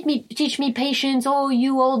 please teach me patience. Oh,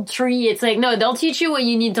 you old tree. It's like, no, they'll teach you what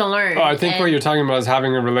you need to learn. Oh, I think what you're talking about is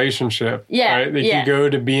having a relationship. Yeah. Right? Like you go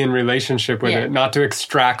to be in relationship with it, not to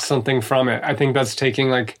extract something from it. I think that's taking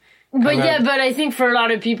like... But I think for a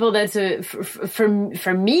lot of people, that's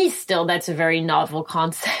for me still, that's a very novel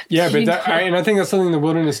concept. Yeah, but I think that's something the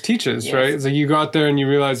wilderness teaches, right? It's like you go out there and you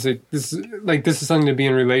realize that this is something to be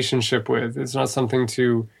in relationship with. It's not something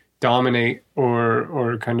to dominate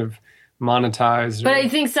or kind of monetize. But I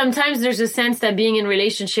think sometimes there's a sense that being in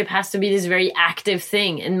relationship has to be this very active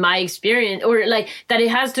thing in my experience, or like that it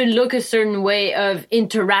has to look a certain way of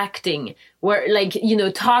interacting, where like,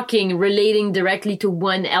 talking, relating directly to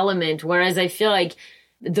one element. Whereas I feel like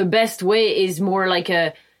the best way is more like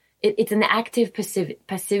it's an active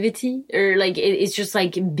passivity, or like it's just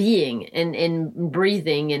like being and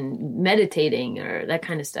breathing and meditating or that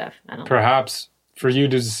kind of stuff. I don't know. Perhaps. For you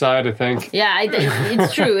to decide, I think. Yeah,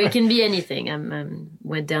 it's true. It can be anything. I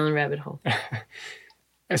went down a rabbit hole.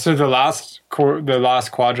 So the last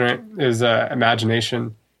quadrant is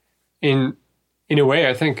imagination. In a way,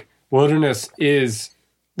 I think wilderness is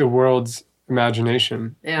the world's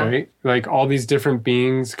imagination, Yeah. right? Like all these different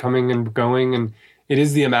beings coming and going, and it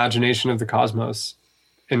is the imagination of the cosmos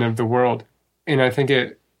and of the world. And I think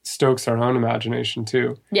it stokes our own imagination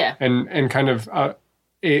too. Yeah. And kind of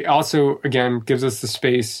it also again gives us the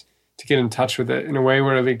space to get in touch with it in a way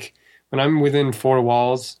where, like, when I'm within four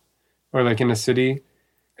walls or like in a city,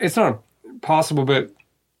 it's not possible, but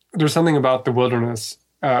there's something about the wilderness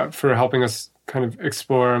for helping us kind of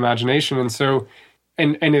explore our imagination. And so,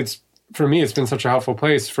 and it's, for me, it's been such a helpful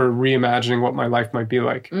place for reimagining what my life might be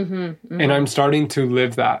like. And I'm starting to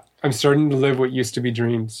live that. I'm starting to live what used to be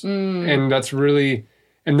dreams. And that's really,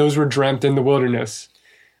 and those were dreamt in the wilderness.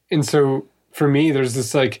 And so for me, there's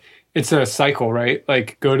this, like, it's a cycle, right?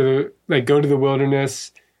 Like go to the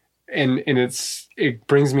wilderness, and it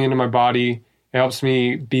brings me into my body. It helps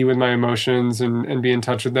me be with my emotions and be in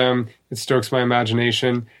touch with them. It stokes my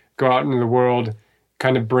imagination. Go out into the world,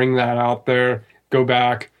 kind of bring that out there, go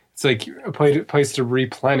back. It's like a place to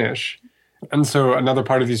replenish. And so another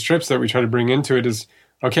part of these trips that we try to bring into it is,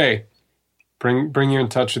 okay, bring you in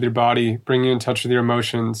touch with your body, bring you in touch with your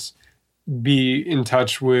emotions, be in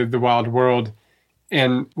touch with the wild world.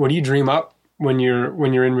 And what do you dream up when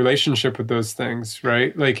you're in relationship with those things,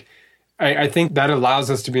 right? Like, I think that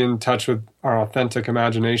allows us to be in touch with our authentic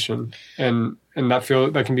imagination, and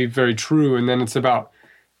that can be very true. And then it's about,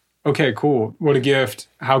 okay, cool, what a gift.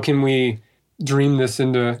 How can we dream this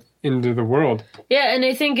into the world? Yeah, and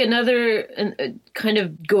I think another kind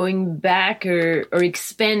of going back or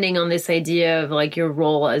expanding on this idea of like your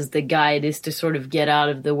role as the guide is to sort of get out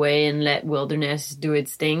of the way and let wilderness do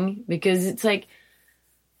its thing, because it's like,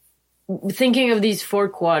 thinking of these four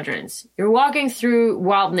quadrants, you're walking through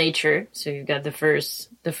wild nature. So you've got the first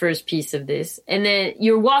piece of this, and then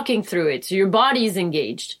you're walking through it. So your body is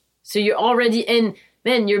engaged. So you're already in,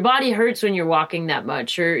 man, your body hurts when you're walking that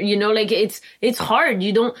much, or, you know, like it's hard.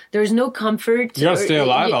 There's no comfort. You gotta stay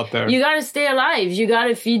alive out there. You gotta stay alive. You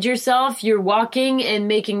gotta feed yourself. You're walking and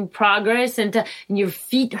making progress, and your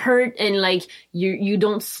feet hurt, and like you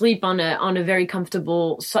don't sleep on a very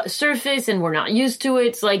comfortable surface, and we're not used to it.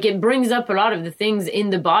 It's like it brings up a lot of the things in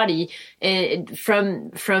the body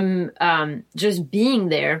from just being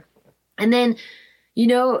there. And then, you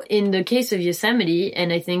know, in the case of Yosemite,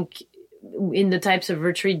 and I think in the types of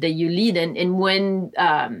retreat that you lead, and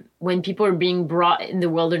when people are being brought in the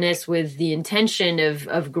wilderness with the intention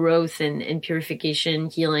of growth and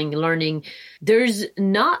purification, healing, learning, there's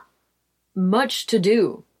not much to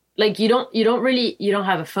do. Like you don't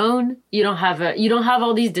have a phone, you don't have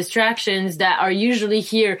all these distractions that are usually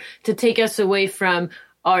here to take us away from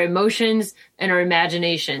our emotions and our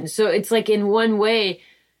imagination. So it's like, in one way,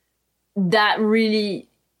 that really,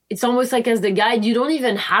 it's almost like as the guide, you don't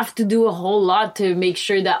even have to do a whole lot to make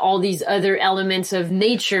sure that all these other elements of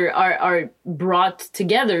nature are brought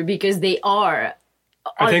together, because they are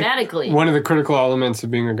automatically. I think one of the critical elements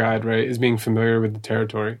of being a guide, right, is being familiar with the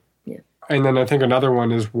territory. Yeah. And then I think another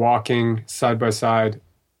one is walking side by side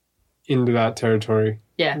into that territory.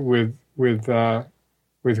 Yeah. With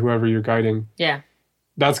whoever you're guiding. Yeah.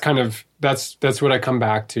 That's what I come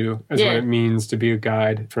back to as what it means to be a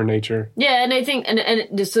guide for nature. Yeah, and I think,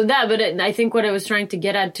 I think what I was trying to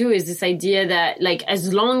get at too is this idea that, like,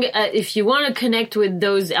 as long if you want to connect with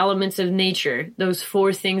those elements of nature, those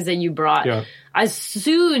four things that you brought, as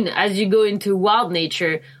soon as you go into wild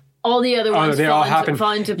nature, all the other ones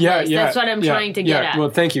fall into place. That's what I'm trying to get at.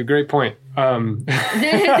 Well, thank you. Great point. I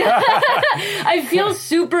feel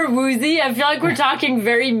super woozy. I feel like we're talking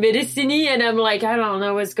very medicine-y, and I'm like, I don't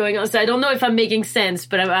know what's going on. So I don't know if I'm making sense,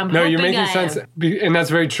 but I'm no, hoping you're making sense, and that's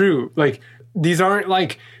very true. Like, these aren't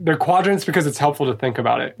like, they're quadrants because it's helpful to think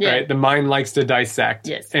about it, right? The mind likes to dissect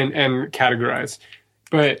and categorize,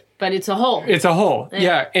 but it's a whole. It's a whole,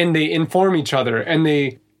 and they inform each other, and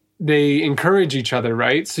they encourage each other,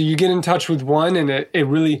 right? So you get in touch with one, and it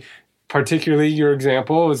really, particularly your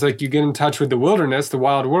example, is like you get in touch with the wilderness, the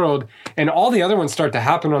wild world, and all the other ones start to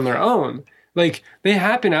happen on their own. Like, they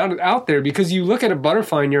happen out there because you look at a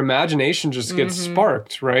butterfly and your imagination just gets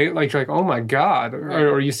sparked, right? Like, oh my God.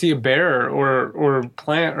 Or you see a bear or a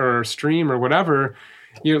plant or a stream or whatever.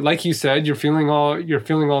 Like you said, you're feeling all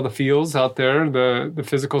the feels out there, the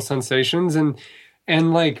physical sensations.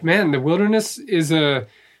 And like, man, the wilderness is a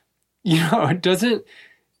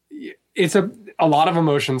lot of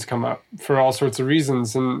emotions come up for all sorts of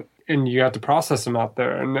reasons, and you have to process them out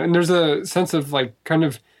there. And there's a sense of, like, kind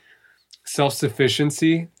of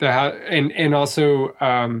self-sufficiency and also,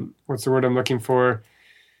 what's the word I'm looking for?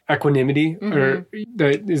 equanimity or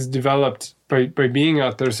that is developed by being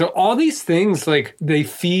out there. So all these things, like, they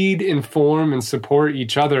feed, inform, and support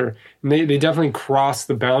each other. And they definitely cross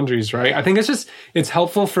the boundaries, right? I think it's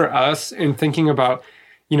helpful for us in thinking about,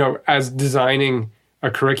 as designing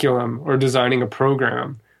a curriculum or designing a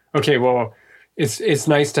program. Okay, well, it's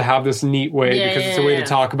nice to have this neat way because it's a way to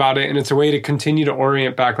talk about it, and it's a way to continue to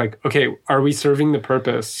orient back, like, okay, are we serving the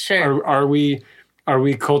purpose? Sure. Are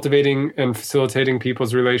we cultivating and facilitating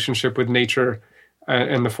people's relationship with nature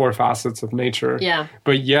and the four facets of nature? Yeah.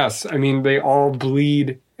 But yes, I mean, they all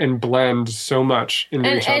bleed and blend so much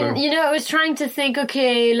into each other. And I was trying to think,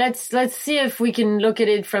 okay, let's see if we can look at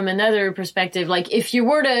it from another perspective. Like, if you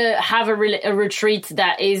were to have a retreat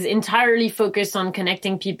that is entirely focused on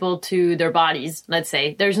connecting people to their bodies, let's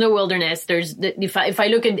say, there's no wilderness. If I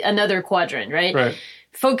look at another quadrant, right?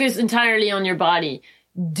 Focus entirely on your body.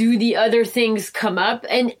 Do the other things come up?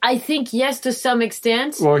 And I think yes, to some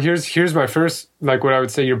extent. Well, here's my first, like, what I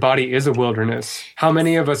would say, your body is a wilderness. How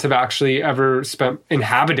many of us have actually ever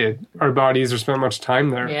inhabited our bodies or spent much time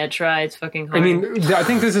there? Yeah, try. It's fucking hard. I mean, I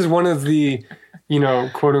think this is one of the,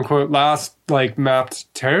 quote unquote, last, like,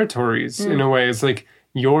 mapped territories in a way. It's like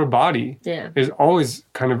your body is always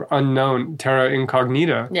kind of unknown, terra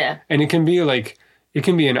incognita. Yeah. And it can be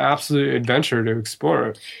an absolute adventure to explore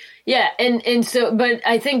it. Yeah, and so, but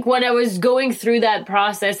I think when I was going through that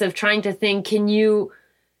process of trying to think, can you,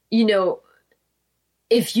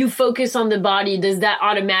 if you focus on the body, does that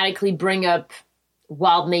automatically bring up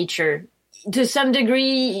wild nature? To some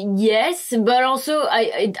degree, yes, but also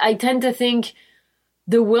I tend to think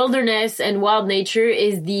the wilderness and wild nature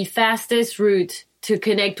is the fastest route to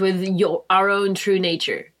connect with our own true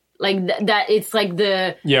nature. Like that, it's like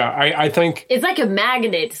I think it's like a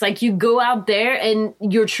magnet. It's like you go out there and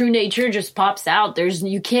your true nature just pops out.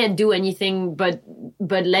 You can't do anything but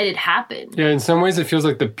let it happen. Yeah, in some ways it feels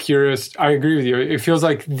like the purest. I agree with you. It feels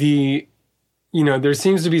like there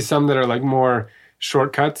seems to be some that are like more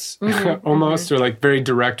shortcuts almost, or like very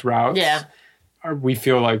direct routes. Yeah. We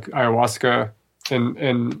feel like ayahuasca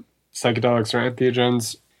and psychedelics or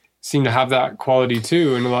entheogens seem to have that quality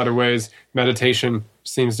too in a lot of ways. Meditation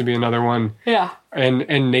seems to be another one. Yeah.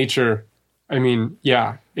 And nature, I mean,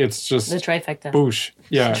 yeah, it's just the trifecta. Boosh.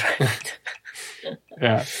 Yeah.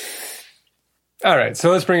 Yeah. All right, so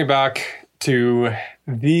let's bring it back to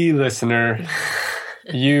the listener,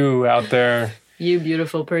 you out there. You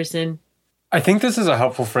beautiful person. I think this is a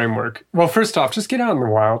helpful framework. Well, first off, just get out in the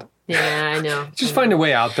wild. Yeah, I know. Just find a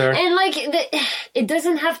way out there. And like, it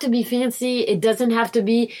doesn't have to be fancy. It doesn't have to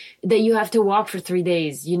be that you have to walk for 3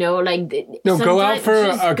 days, like. No, go out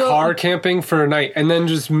for car camping for a night. And then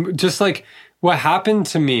just like, what happened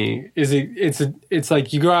to me is it's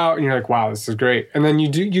like you go out and you're like, wow, this is great. And then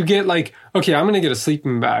you get like, okay, I'm going to get a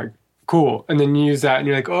sleeping bag. Cool. And then you use that and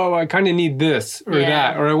you're like, oh, I kind of need this or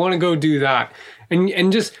that, or I want to go do that.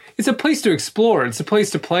 And just, it's a place to explore. It's a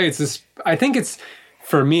place to play. I think it's,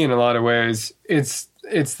 for me, in a lot of ways, it's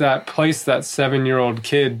that place that 7-year-old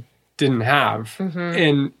kid didn't have,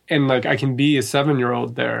 and like I can be a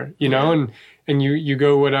 7-year-old there, and you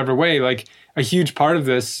go whatever way. Like a huge part of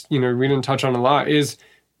this, we didn't touch on a lot, is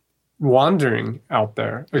wandering out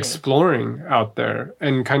there, exploring out there,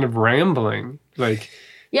 and kind of rambling, like.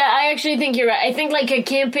 Yeah, I actually think you're right. I think like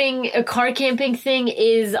a car camping thing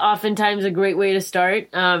is oftentimes a great way to start.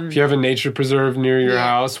 If you have a nature preserve near your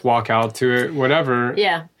house, walk out to it, whatever.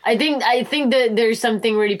 Yeah. I think that there's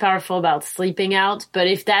something really powerful about sleeping out, but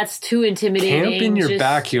if that's too intimidating, camp in your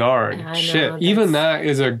backyard. Shit, even that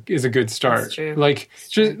is a good start. That's true. Like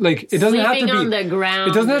just like it doesn't have to be on the ground.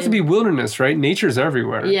 It doesn't have to be wilderness, right? Nature's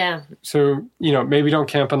everywhere. Yeah. So maybe don't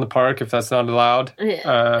camp in the park if that's not allowed.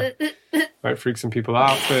 Might freak some people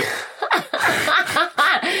out, but.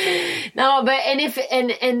 No, but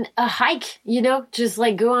and a hike, just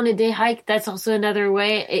like go on a day hike. That's also another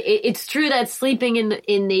way. It's true that sleeping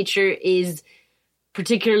in nature is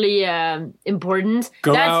particularly important.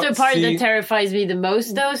 That's the part that terrifies me the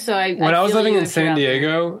most, though. So when I was living in San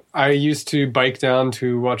Diego, I used to bike down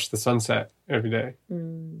to watch the sunset every day.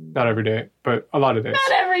 Not every day, but a lot of days.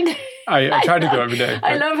 Not every day. I tried to go every day.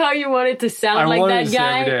 I love how you want it to sound like that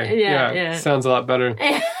guy. Every day. Yeah. Sounds a lot better.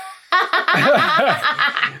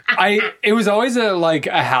 It was always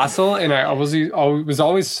a hassle, and I was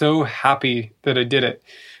always so happy that I did it.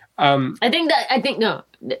 I think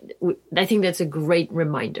that's a great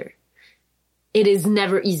reminder. It is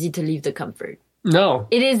never easy to leave the comfort. No.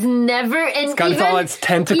 It is never, and it's got all its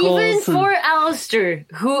tentacles. Even for Alistair,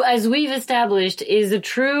 who, as we've established, is a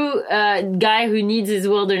true guy who needs his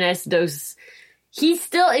wilderness dose, he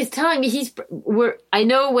still is telling me I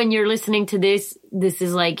know when you're listening to this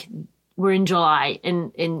is like we're in July,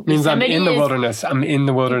 and Means I'm in the wilderness. I'm in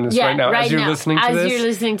the wilderness right now. As you're listening to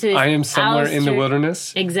this, I am somewhere in the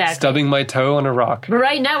wilderness, exactly, stubbing my toe on a rock. But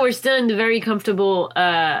right now, we're still in the very comfortable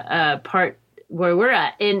part where we're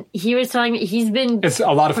at. And he was telling me it's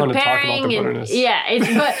a lot of fun to talk about the wilderness.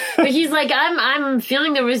 But he's like, I'm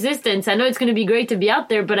feeling the resistance. I know it's going to be great to be out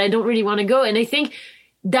there, but I don't really want to go. And I think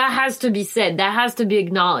that has to be said. That has to be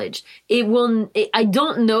acknowledged. I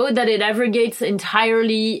don't know that it ever gets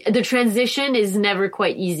entirely, the transition is never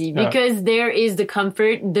quite easy because there is the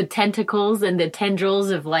comfort, the tentacles and the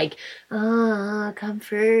tendrils of like,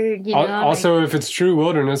 comfort, you know. Also, if it's true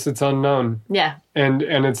wilderness, it's unknown. Yeah. And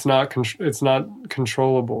it's not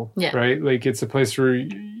controllable. Yeah. Right? Like it's a place where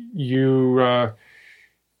you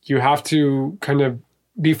have to kind of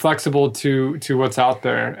be flexible to what's out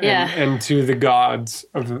there and to the gods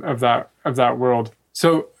of that world.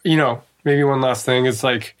 So, you know, maybe one last thing is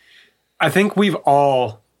like, I think we've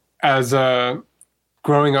all, as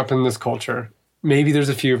growing up in this culture, maybe there's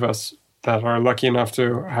a few of us that are lucky enough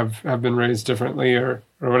to have been raised differently or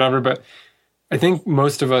whatever, but I think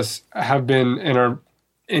most of us have been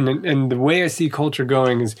in the way I see culture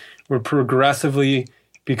going is we're progressively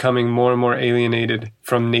becoming more and more alienated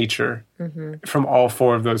from nature, from all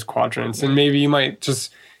four of those quadrants. And maybe you might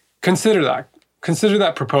just consider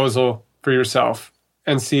that proposal for yourself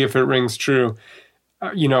and see if it rings true.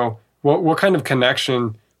 You know, what kind of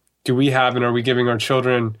connection do we have and are we giving our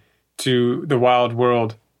children to the wild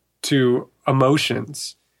world, to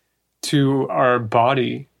emotions, to our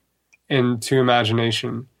body, and to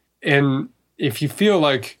imagination? And if you feel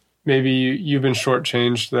like maybe you've been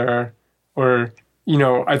shortchanged there, or you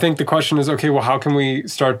know, I think the question is, okay, well, how can we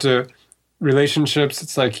start to relationships?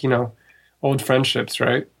 It's like, you know, old friendships,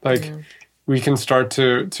 right? Like we can start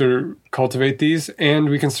to cultivate these and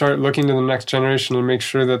we can start looking to the next generation and make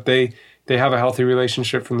sure that they have a healthy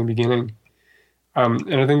relationship from the beginning.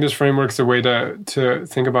 And I think this framework's a way to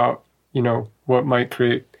think about, you know, what might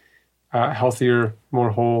create healthier,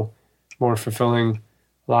 more whole, more fulfilling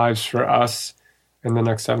lives for us in the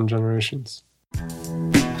next 7 generations.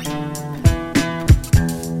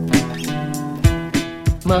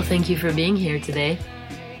 Well, thank you for being here today.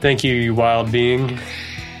 Thank you, you wild being.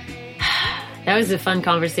 That was a fun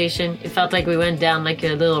conversation. It felt like we went down like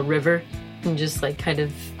a little river and just like kind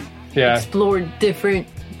of explored different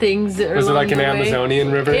things. Was it like an Amazonian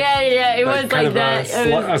river? Yeah, it was like that.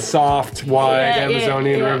 A soft, wide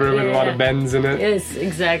Amazonian river with a lot of bends in it. Yes,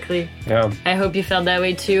 exactly. Yeah. I hope you felt that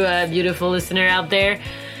way too, beautiful listener out there.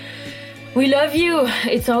 We love you.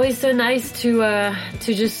 It's always so nice to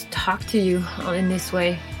just talk to you in this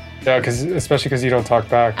way. Yeah, especially because you don't talk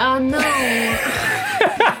back. Oh no! I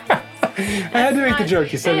had to make the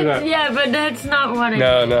joke. You set it up. Yeah, but that's not what I mean.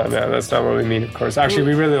 No, that's not what we mean, of course. Actually,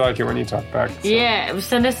 we really like it when you talk back. So. Yeah,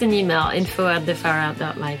 send us an email,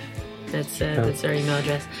 info@thefarout.life. That's our email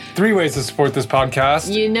address. 3 ways to support this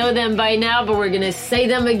podcast. You know them by now, but we're going to say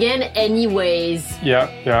them again anyways. Yeah.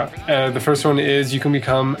 The first one is you can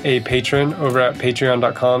become a patron over at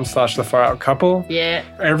patreon.com/thefaroutcouple. Yeah.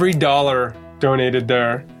 Every dollar donated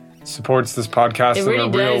there supports this podcast in a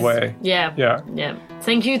real way. Yeah.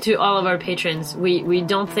 Thank you to all of our patrons. We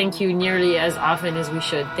don't thank you nearly as often as we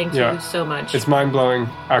should. Thank you so much. It's mind-blowing,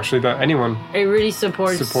 actually, that anyone it really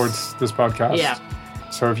supports this podcast. Yeah.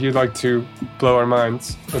 So if you'd like to blow our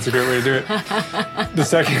minds, that's a great way to do it. The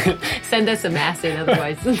second... Send us a message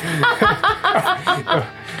otherwise.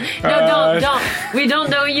 No, don't. We don't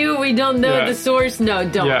know you. We don't know the source. No,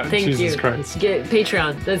 don't. Thank you. Jesus Christ. Get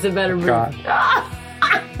Patreon. That's a better move. God.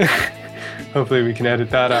 Hopefully we can edit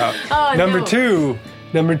that out. Number two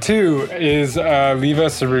is leave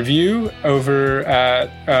us a review over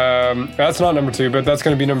at... that's not number 2, but that's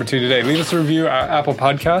going to be number 2 today. Leave us a review at Apple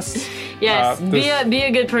Podcasts. Yes, be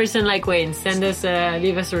a good person like Wayne.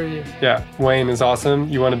 Leave us a review. Yeah, Wayne is awesome.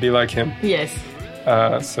 You want to be like him. Yes.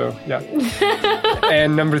 So, yeah.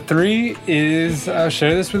 And number 3 is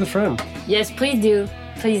share this with a friend. Yes, please do.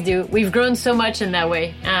 Please do. We've grown so much in that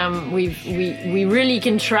way. We really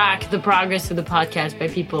can track the progress of the podcast by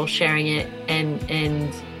people sharing it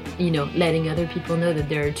and you know, letting other people know that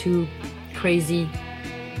there are 2 crazy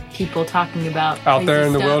people talking about out there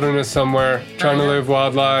in the stuff. Wilderness somewhere, trying to live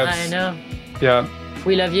wild lives. I know. Yeah.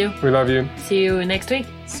 We love you. We love you. See you next week.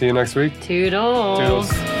 See you next week. Toodles.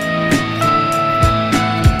 Toodles.